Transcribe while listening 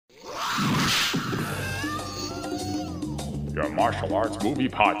Your martial arts movie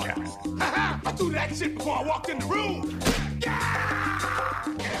podcast. I threw that shit before I walked in the room.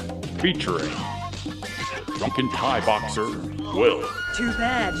 Featuring drunken Thai boxer Will. Too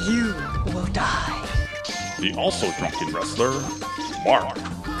bad you will die. The also drunken wrestler Mark.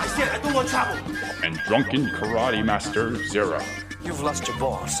 I said I don't want trouble. And drunken karate master Zero. You've lost your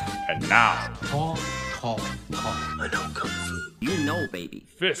balls. And now, Call. I know Kung Fu. You know, baby.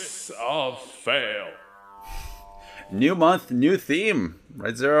 Fists of Fail. New month, new theme,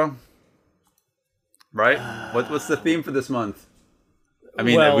 right, Zero? Right? What's the theme for this month? I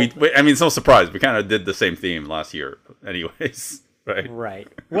mean, Well- it's no surprise. We kind of did the same theme last year, anyways, right? Right.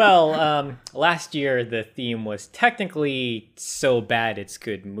 Well, last year the theme was technically so bad it's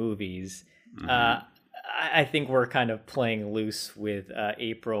good movies. I think we're kind of playing loose with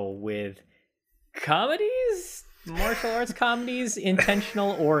April with comedies, martial arts comedies,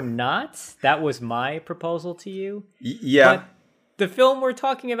 intentional or not. That was my proposal to you. Yeah. But the film we're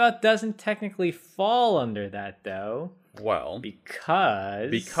talking about doesn't technically fall under that, though. Well,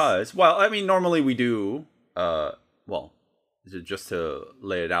 Because well, I mean, normally we do. Just to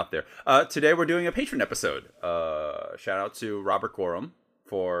lay it out there. Today we're doing a patron episode. Shout out to Robert Gorham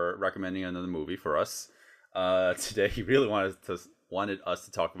for recommending another movie for us. Today he really wanted us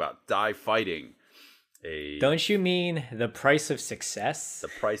to talk about Die Fighting. Don't you mean The Price of Success? The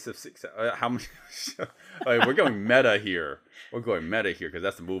Price of Success. How much? We're going meta here. Because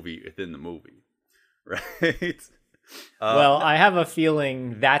that's the movie within the movie, right? Well, I have a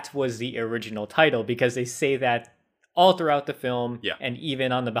feeling that was the original title because they say that all throughout the film, Yeah. and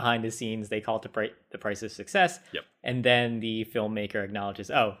even on the behind the scenes, they call it the Price of Success. Yep. And then the filmmaker acknowledges,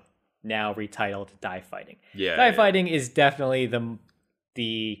 now retitled Die Fighting. Yeah, Die yeah. Fighting is definitely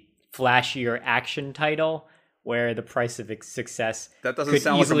the flashier action title, where The Price of Success That doesn't could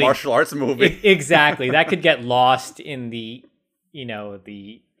sound easily- like a martial arts movie. Exactly. That could get lost in the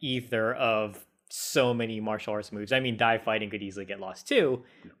ether of so many martial arts moves. I mean, Die Fighting could easily get lost too,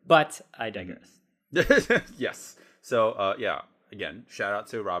 but I digress. Yes. So, again, shout out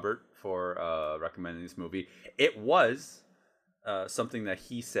to Robert for recommending this movie. It was something that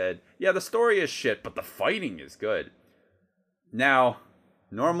he said, the story is shit, but the fighting is good. Now,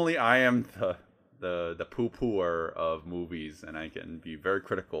 normally I am the poo-pooer of movies, and I can be very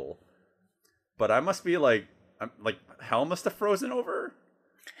critical. But I must be hell must have frozen over.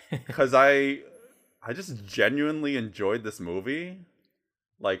 Because I just genuinely enjoyed this movie.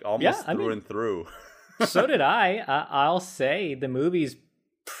 Almost through and through. So did I. I'll say the movie's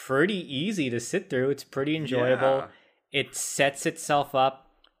pretty easy to sit through. It's pretty enjoyable. Yeah. It sets itself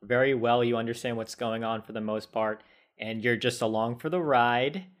up very well. You understand what's going on for the most part, and you're just along for the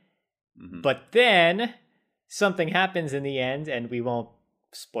ride. Mm-hmm. But then something happens in the end, and we won't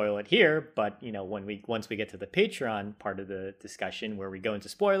spoil it here, but once we get to the Patreon part of the discussion where we go into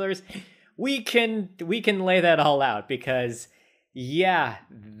spoilers, we can lay that all out because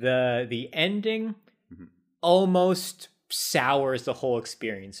the ending almost sours the whole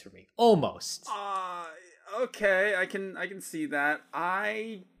experience for me. Almost. Okay, I can see that.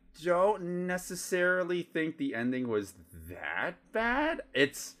 I don't necessarily think the ending was that bad.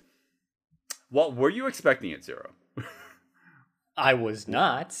 Were you expecting it, Zero? I was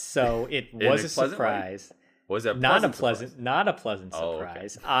not, so it was a surprise. Was it Not a pleasant pleasant Oh,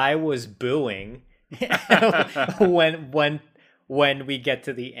 surprise. I was booing when we get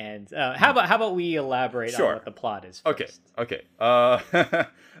to the end. How about we elaborate on what the plot is first? Okay.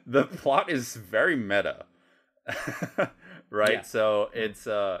 The plot is very meta. Right? Yeah. So it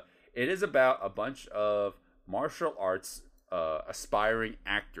is about a bunch of martial arts aspiring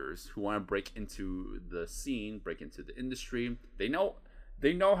actors who want to break into the scene, break into the industry. They know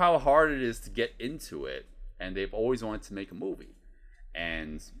how hard it is to get into it, and they've always wanted to make a movie.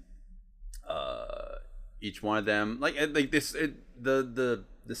 And each one of them, the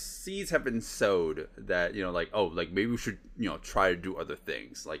seeds have been sowed that maybe we should try to do other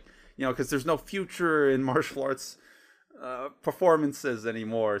things, because there's no future in martial arts performances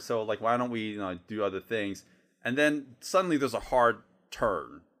anymore. So why don't we do other things? And then suddenly there's a hard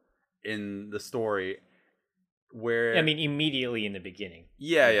turn in the story where immediately in the beginning.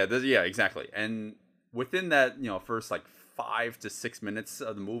 Yeah, exactly. And within that, first 5 to 6 minutes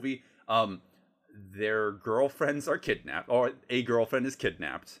of the movie, their girlfriends are kidnapped, or a girlfriend is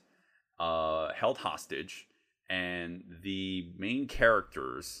kidnapped, held hostage, and the main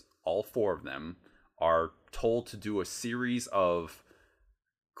characters, all 4 of them, are told to do a series of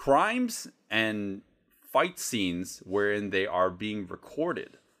crimes and fight scenes wherein they are being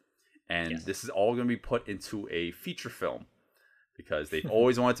recorded. And this is all going to be put into a feature film. because they've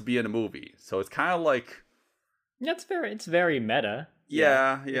always wanted to be in a movie. So it's kind of like, It's very meta.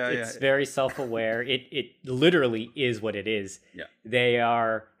 It's very self-aware. It literally is what it is. Yeah. They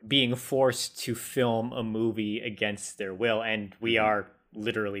are being forced to film a movie against their will, and we are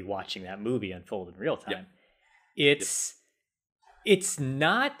literally watching that movie unfold in real time. Yeah. It's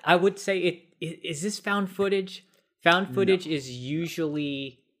not, I would say is this found footage? Found footage is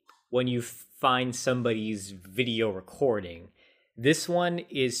usually when you find somebody's video recording. This one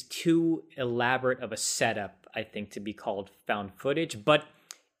is too elaborate of a setup, I think, to be called found footage, but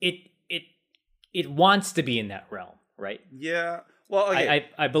it wants to be in that realm, right? Yeah. Well, okay.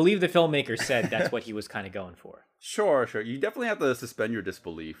 I believe the filmmaker said that's what he was kind of going for. Sure. You definitely have to suspend your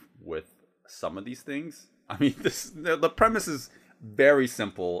disbelief with some of these things. I mean, the premise is very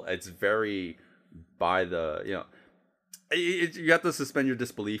simple. It's very by the, you have to suspend your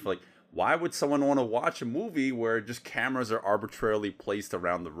disbelief. Like, why would someone want to watch a movie where just cameras are arbitrarily placed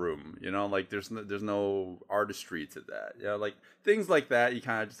around the room? Like there's no artistry to that. Like things like that, you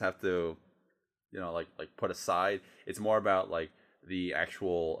kind of just have to, like put aside. It's more about like the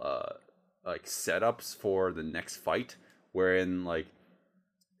actual like setups for the next fight, wherein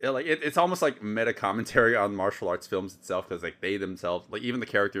it's almost like meta commentary on martial arts films itself, because like they themselves, like even the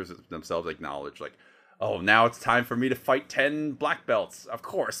characters themselves acknowledge like, oh, now it's time for me to fight 10 black belts, of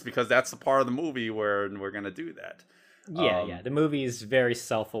course, because that's the part of the movie where we're gonna do that. The movie is very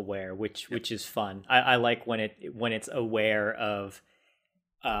self-aware, which is fun. I like when it's aware of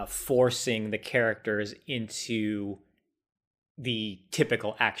forcing the characters into the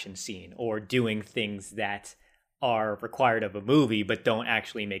typical action scene, or doing things that are required of a movie but don't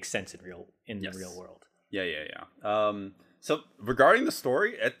actually make sense in the real world. Yeah. So regarding the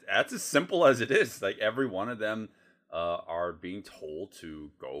story, that's as simple as it is. Like every one of them are being told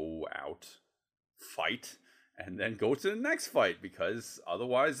to go out, fight, and then go to the next fight, because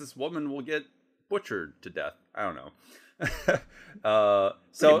otherwise this woman will get butchered to death. I don't know.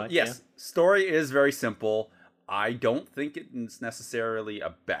 Story is very simple. I don't think it's necessarily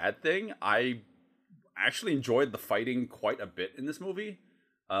a bad thing. I actually enjoyed the fighting quite a bit in this movie.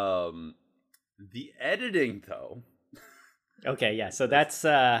 The editing, though. Okay, yeah. So that's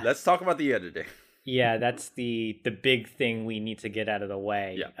let's talk about the editing. Yeah, that's the big thing we need to get out of the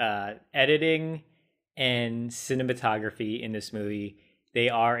way. Yeah. Editing and cinematography in this movie, they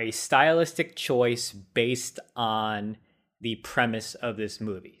are a stylistic choice based on the premise of this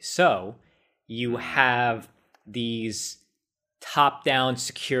movie. So you have these top-down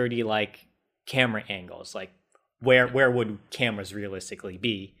security like camera angles, like where would cameras realistically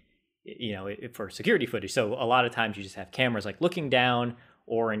be, for security footage. So a lot of times you just have cameras like looking down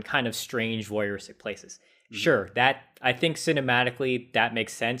or in kind of strange voyeuristic places. Mm-hmm. Sure, that I think cinematically that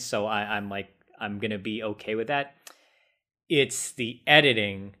makes sense. So I'm gonna be okay with that. It's the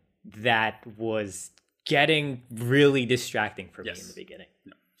editing that was getting really distracting for me in the beginning.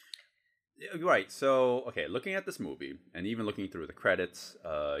 No. Right. So, okay, looking at this movie and even looking through the credits,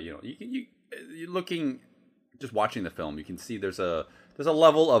 you're looking, just watching the film, you can see there's a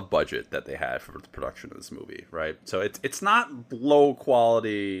level of budget that they had for the production of this movie, right? So it's not low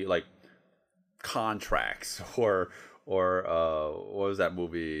quality like contracts or what was that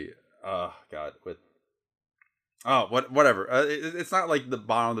movie? Whatever. It's not like the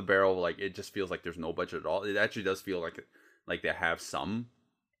bottom of the barrel. Like it just feels like there's no budget at all. It actually does feel like they have some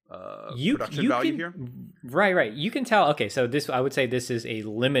production value here. Right. You can tell. Okay, so I would say this is a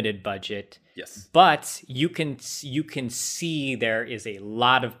limited budget. Yes. But you can see there is a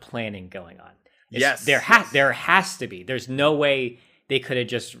lot of planning going on. There has to be. There's no way they could have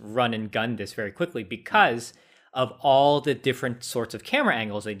just run and gunned this very quickly because of all the different sorts of camera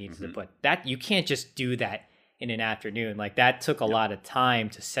angles they needed to put. That you can't just do that in an afternoon. Like that took a lot of time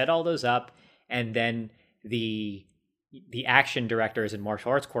to set all those up, and then the action directors and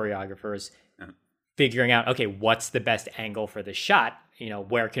martial arts choreographers figuring out, okay, what's the best angle for the shot?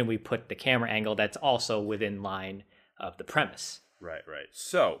 Where can we put the camera angle that's also within line of the premise? Right.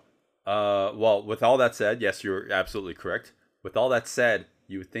 So, well, with all that said, yes, you're absolutely correct. With all that said,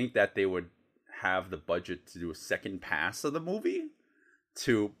 you would think that they would have the budget to do a second pass of the movie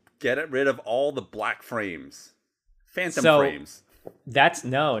to get rid of all the black frames, phantom frames. That's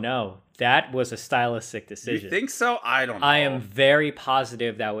no. That was a stylistic decision. You think so? I don't know. I am very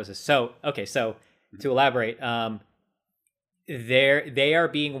positive that was So to elaborate, they are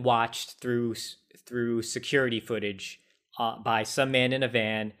being watched through security footage by some man in a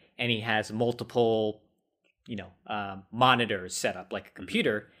van, and he has multiple, monitors set up like a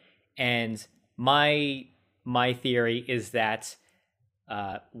computer. And my theory is that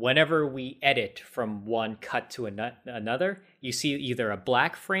whenever we edit from one cut to another, you see either a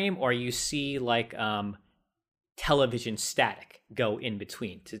black frame or you see like television static go in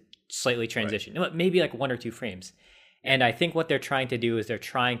between to slightly transition. Right. Maybe like 1 or 2 frames. And I think what they're trying to do is they're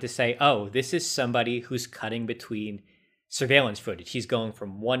trying to say, oh, this is somebody who's cutting between surveillance footage. He's going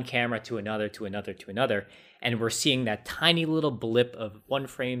from one camera to another, to another, to another. And we're seeing that tiny little blip of 1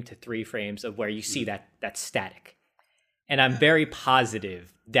 frame to 3 frames of where you see that static. And I'm very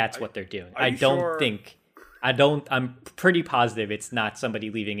positive that's what they're doing. I'm pretty positive it's not somebody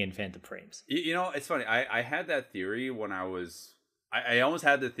leaving in phantom frames. You know, it's funny. I had that theory when I was... I almost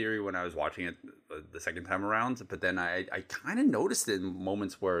had the theory when I was watching it the second time around, but then I kind of noticed it in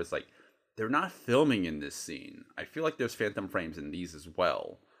moments where it's like, they're not filming in this scene. I feel like there's phantom frames in these as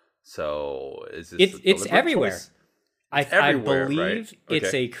well. So is this it's everywhere. I everywhere, believe right?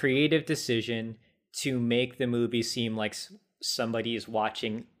 It's a creative decision to make the movie seem like somebody is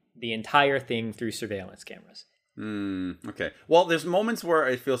watching the entire thing through surveillance cameras. Okay. Well, there's moments where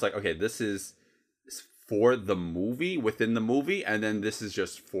it feels like, okay, this is for the movie, within the movie, and then this is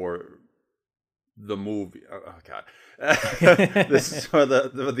just for the movie. Oh God. This is for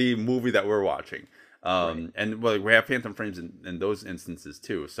the movie that we're watching. Right. And well, we have phantom frames in those instances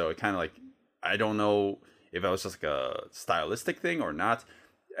too. So it kind of like, I don't know if it was just like a stylistic thing or not.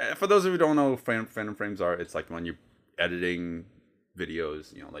 For those of you who don't know, phantom frames are, it's like when you're editing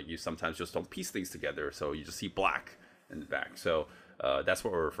videos, you know, like you sometimes just don't piece things together, so you just see black in the back. So that's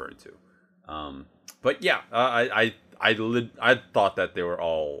what we're referring to. But yeah, I thought that they were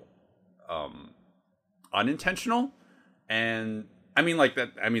all unintentional, and I mean like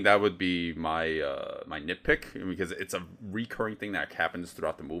that. I mean that would be my my nitpick, because it's a recurring thing that happens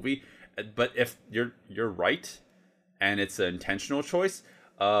throughout the movie. But if you're right, and it's an intentional choice,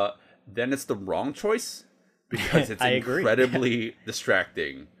 then it's the wrong choice, because it's incredibly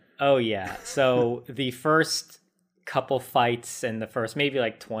distracting. Oh yeah. So the first couple fights and the first maybe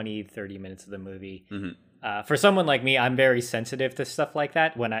like 20-30 minutes of the movie, for someone like me, I'm very sensitive to stuff like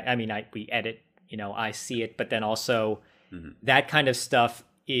that. When we edit, you know, I see it, but then also that kind of stuff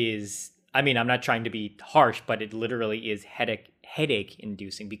is, I mean, I'm not trying to be harsh, but it literally is headache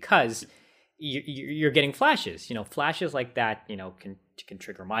inducing, because you're getting flashes, you know, flashes like that, you know, can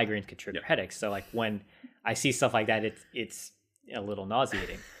trigger migraines, can trigger headaches. So like when I see stuff like that, it's a little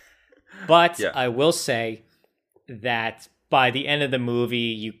nauseating. But I will say that by the end of the movie,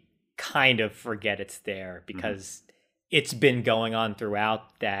 you kind of forget it's there, because it's been going on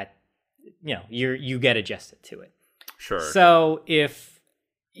throughout that, you know, you get adjusted to it. Sure. So if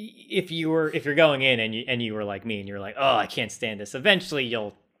you're going in and you were like me and you're like, oh, I can't stand this, eventually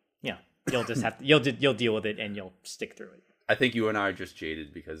you'll just have to, you'll deal with it and you'll stick through it. I think you and I are just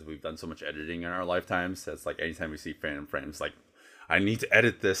jaded because we've done so much editing in our lifetimes. That's like anytime we see phantom frames, like, I need to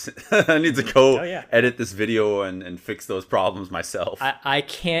edit this. I need to go edit this video and fix those problems myself. I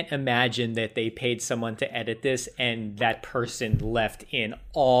can't imagine that they paid someone to edit this and that person left in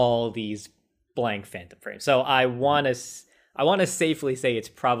all these blank phantom frames. So I want to safely say it's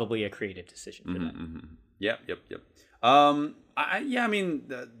probably a creative decision for them. Yep. I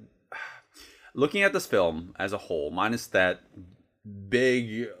mean, looking at this film as a whole, minus that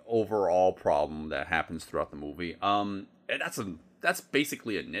big overall problem that happens throughout the movie, that's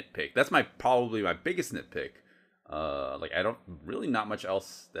basically a nitpick. That's probably my biggest nitpick. Like I don't really not much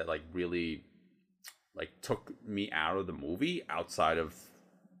else that like really like took me out of the movie outside of,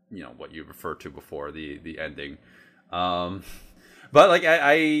 you know, what you referred to before, the ending. But like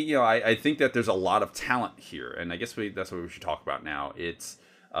I think that there's a lot of talent here, and I guess that's what we should talk about now. It's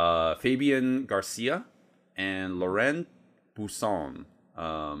Fabian Garcia and Laurent Bousson.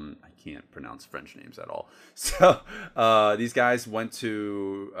 I can't pronounce French names at all. So these guys went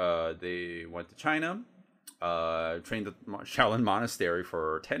to China, trained at Shaolin Monastery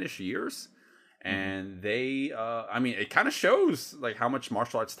for 10-ish years, and they I mean, it kind of shows like how much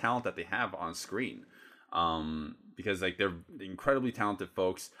martial arts talent that they have on screen, because like they're incredibly talented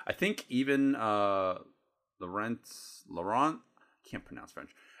folks. I think even Laurent, can't pronounce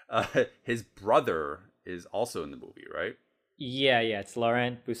French. His brother is also in the movie, right? Yeah, it's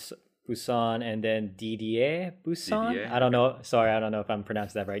Laurent Bousson and then Didier Bousson. I don't know. Sorry, I don't know if I'm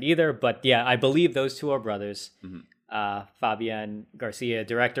pronouncing that right either. But yeah, I believe those two are brothers. Fabian Garcia,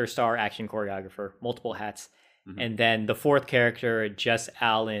 director, star, action choreographer, multiple hats. And then the fourth character, Jess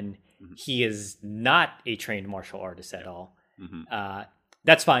Allen, he is not a trained martial artist at all.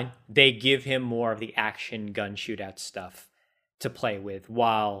 That's fine. They give him more of the action gun shootout stuff to play with,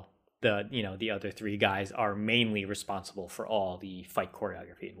 while the other three guys are mainly responsible for all the fight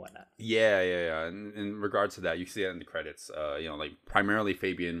choreography and whatnot. Yeah. And in regards to that, you see that in the credits. Like primarily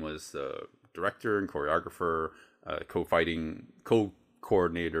Fabian was the director and choreographer.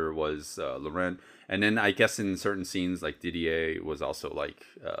 Co-coordinator was Laurent, and then I guess in certain scenes, like Didier was also like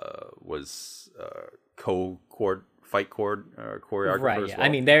choreographer. Right. As Yeah. well. I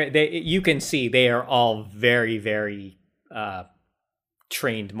mean, you can see they are all very, very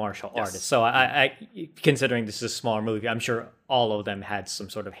trained martial artists. So I considering this is a smaller movie, I'm sure all of them had some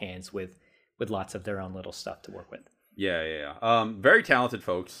sort of hands with lots of their own little stuff to work with. Yeah. Very talented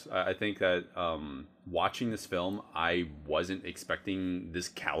folks. I think that watching this film, I wasn't expecting this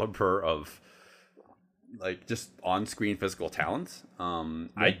caliber of like just on-screen physical talent.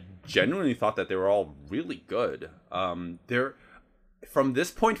 I genuinely thought that they were all really good. They're from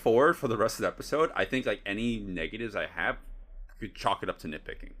this point forward for the rest of the episode, I think like any negatives I have could chalk it up to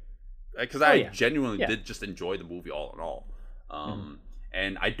nitpicking, because I genuinely did just enjoy the movie all in all.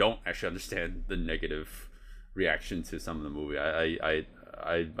 And I don't actually understand the negative reaction to some of the movie.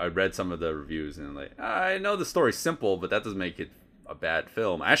 I read some of the reviews and like, I know the story's simple, but that doesn't make it a bad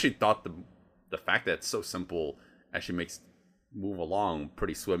film. I actually thought the fact that it's so simple actually makes move along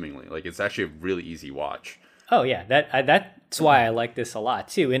pretty swimmingly. Like it's actually a really easy watch. Oh yeah, that's why I like this a lot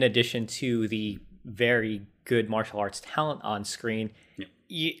too. In addition to the very good martial arts talent on screen,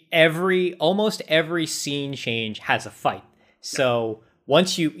 almost every scene change has a fight. So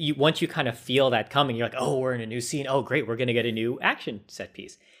once you kind of feel that coming, you're like, oh, we're in a new scene. Oh, great, we're gonna get a new action set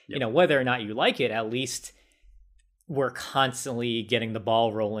piece. Whether or not you like it, at least we're constantly getting the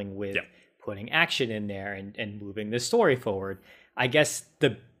ball rolling with putting action in there and moving the story forward. I guess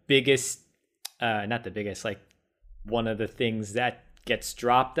the biggest, not the biggest, like one of the things that gets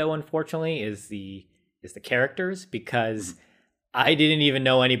dropped though, unfortunately, is the characters, because I didn't even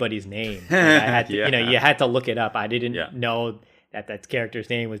know anybody's name. Like, I had to, you had to look it up. I didn't know that character's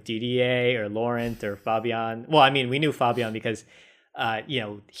name was Didier or Laurent or Fabian. Well, I mean, we knew Fabian because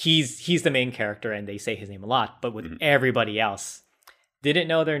he's the main character and they say his name a lot, but with everybody else, didn't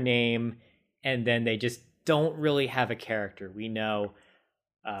know their name, and then they just don't really have a character. We know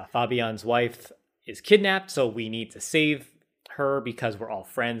Fabian's wife is kidnapped, so we need to save her because we're all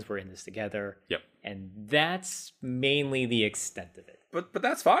friends. We're in this together. Yep. And that's mainly the extent of it. But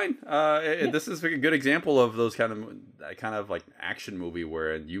that's fine. This is like a good example of those kind of like action movie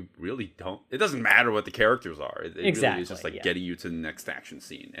where you really don't. It doesn't matter what the characters are. It really is just like getting you to the next action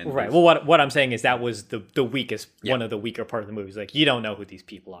scene. And right. Well, what I'm saying is that was the weakest, one of the weaker part of the movie. Is like you don't know who these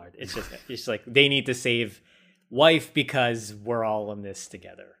people are. It's just like they need to save wife because we're all in this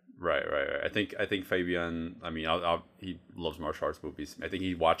together. Right. I think Fabian. I mean, he loves martial arts movies. I think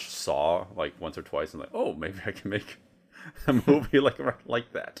he watched Saw like once or twice and like, oh, maybe I can make a movie like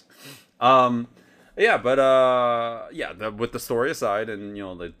that. With the story aside and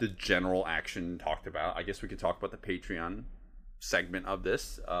the general action talked about, I guess we could talk about the Patreon segment of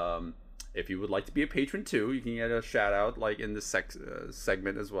this. If you would like to be a patron too, you can get a shout out like in this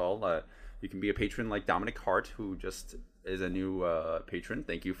segment as well. You can be a patron like Dominic Hart, who just is a new patron.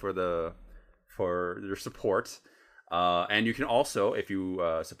 Thank you for your support. And you can also, if you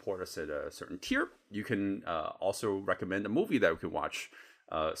support us at a certain tier, you can also recommend a movie that we can watch,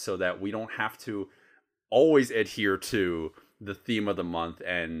 so that we don't have to always adhere to the theme of the month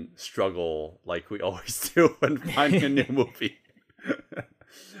and struggle like we always do when finding a new movie.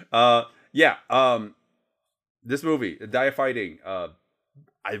 This movie, Dai Fighting,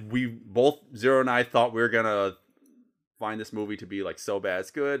 we both, Zero and I, thought we were gonna find this movie to be like so bad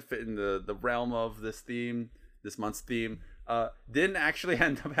it's good, fit in the realm of this month's theme. Didn't actually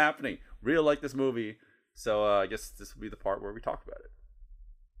end up happening. Really like this movie, so I guess this will be the part where we talk about it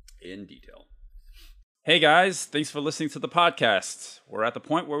in detail. Hey guys, thanks for listening to the podcast. We're at the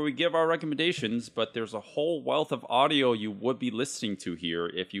point where we give our recommendations, but there's a whole wealth of audio you would be listening to here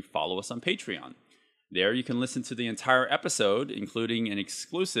if you follow us on Patreon. There you can listen to the entire episode, including an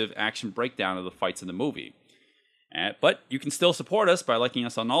exclusive action breakdown of the fights in the movie. But you can still support us by liking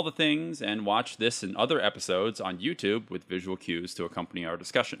us on all the things and watch this and other episodes on YouTube with visual cues to accompany our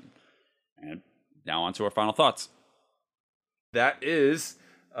discussion. And now on to our final thoughts. That is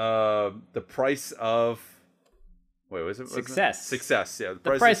the price of... Wait, was it? Success. Success, yeah.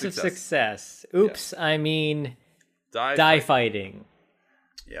 The price of success. Oops, yeah. I mean... Die Fighting.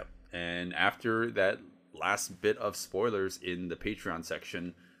 Yep. And after that last bit of spoilers in the Patreon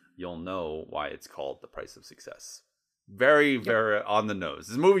section, you'll know why it's called The Price of Success. Very, very on the nose.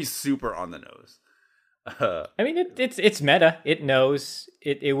 This movie's super on the nose. I mean, it's meta. It knows.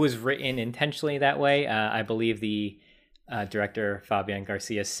 It was written intentionally that way. I believe the director Fabian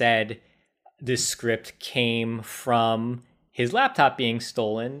Garcia said the script came from his laptop being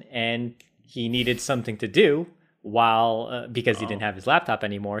stolen, and he needed something to do while because he didn't have his laptop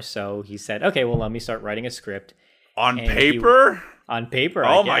anymore. So he said, "Okay, well, let me start writing a script On And paper? on paper."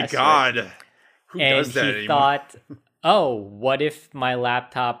 Oh I my guess, god. right? Who And does that he anymore? thought, "Oh, what if my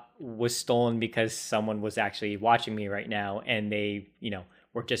laptop was stolen because someone was actually watching me right now, and they,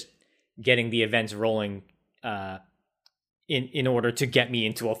 were just getting the events rolling." In order to get me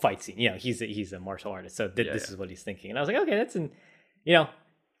into a fight scene. He's a martial artist, so this is what he's thinking. And I was like, okay, that's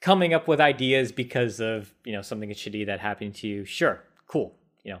coming up with ideas because of something shitty that happened to you. Sure, cool.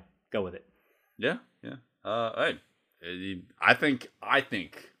 Go with it. Yeah. Hey, I think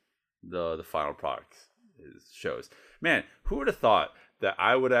the final product shows. Man, who would have thought that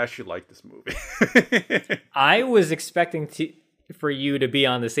I would actually like this movie? I was expecting for you to be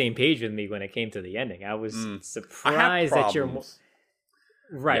on the same page with me when it came to the ending. I was surprised that you're more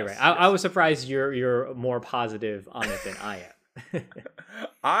right. I was surprised you're more positive on it than I am.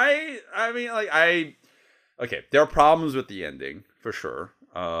 I mean, like okay, there are problems with the ending for sure.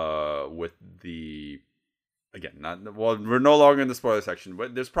 With the we're no longer in the spoiler section,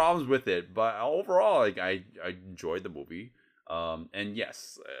 but there's problems with it. But overall, like I enjoyed the movie. And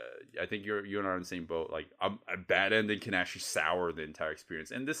yes, I think you and I are in the same boat. Like a bad ending can actually sour the entire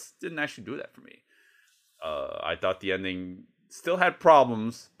experience, and this didn't actually do that for me. I thought the ending still had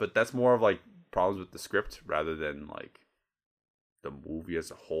problems, but that's more of like problems with the script rather than like the movie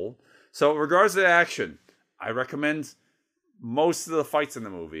as a whole. So, in regards to the action, I recommend most of the fights in the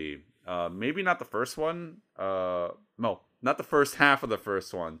movie. Maybe not the first one. No, not the first half of the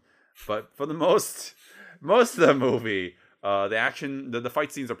first one, but for the most of the movie. The action, the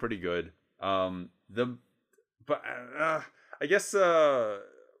fight scenes are pretty good. I guess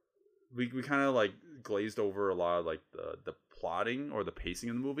we kind of like glazed over a lot of like the plotting or the pacing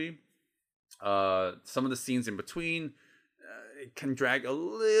in the movie. Some of the scenes in between it can drag a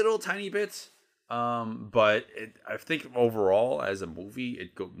little tiny bit. But I think overall as a movie,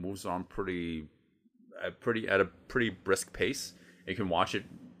 it moves on at a pretty brisk pace. You can watch it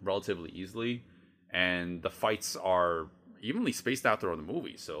relatively easily, and the fights are evenly spaced out throughout the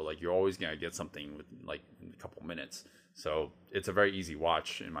movie, so like you're always gonna get something with like in a couple minutes. So it's a very easy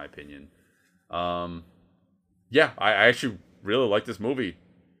watch in my opinion. I actually really like this movie.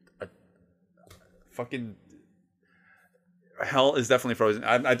 Fucking hell is definitely frozen.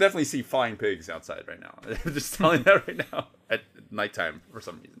 I definitely see flying pigs outside right now. I'm just telling you that right now at nighttime for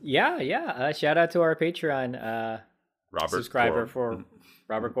some reason. Yeah. Shout out to our Patreon Robert subscriber Gorham. for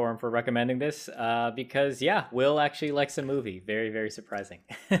Robert Gorham for recommending this because Will actually likes the movie. Very, very surprising.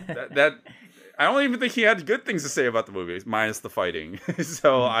 that I don't even think he had good things to say about the movie, minus the fighting.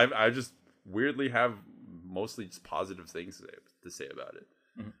 So I just weirdly have mostly just positive things to say about it.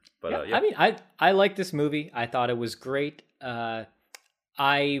 But I mean, I like this movie. I thought it was great. I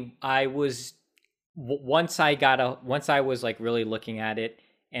was once I was like really looking at it,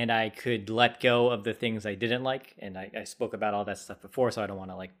 and I could let go of the things I didn't like. And I spoke about all that stuff before, so I don't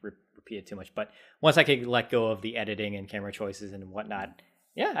want to like repeat it too much. But once I could let go of the editing and camera choices and whatnot,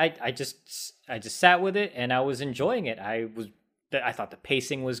 I just sat with it and I was enjoying it. I thought the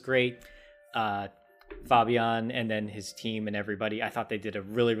pacing was great. Fabian and then his team and everybody, I thought they did a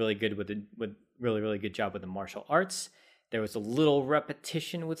really, really good really good job with the martial arts. There was a little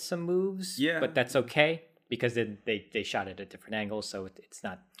repetition with some moves, but that's okay, because they shot it at different angles, so it's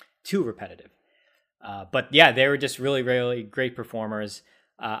not too repetitive. But yeah, they were just really, really great performers.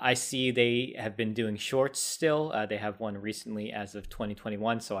 I see they have been doing shorts still. They have one recently as of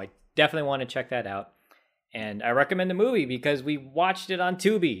 2021, so I definitely want to check that out. And I recommend the movie because we watched it on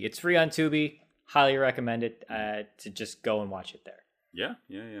Tubi. It's free on Tubi. Highly recommend it to just go and watch it there. Yeah.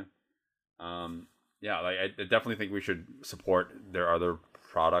 Like I definitely think we should support their other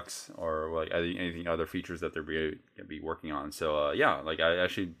products or like anything other features that they're going to be working on. So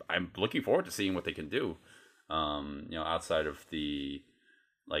I'm looking forward to seeing what they can do. Outside of the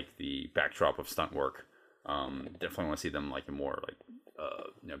backdrop of stunt work. Definitely want to see them like in more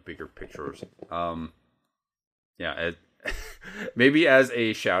like bigger pictures. Maybe as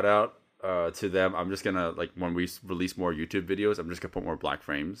a shout out to them, I'm just gonna like when we release more YouTube videos, I'm just gonna put more black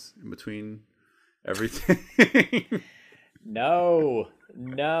frames in between everything. No.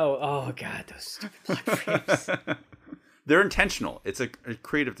 Oh god, those stupid black frames. They're intentional. It's a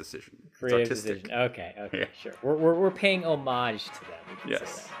creative decision. It's artistic. Decision. Okay, sure. We're paying homage to them.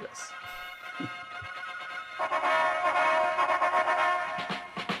 Yes.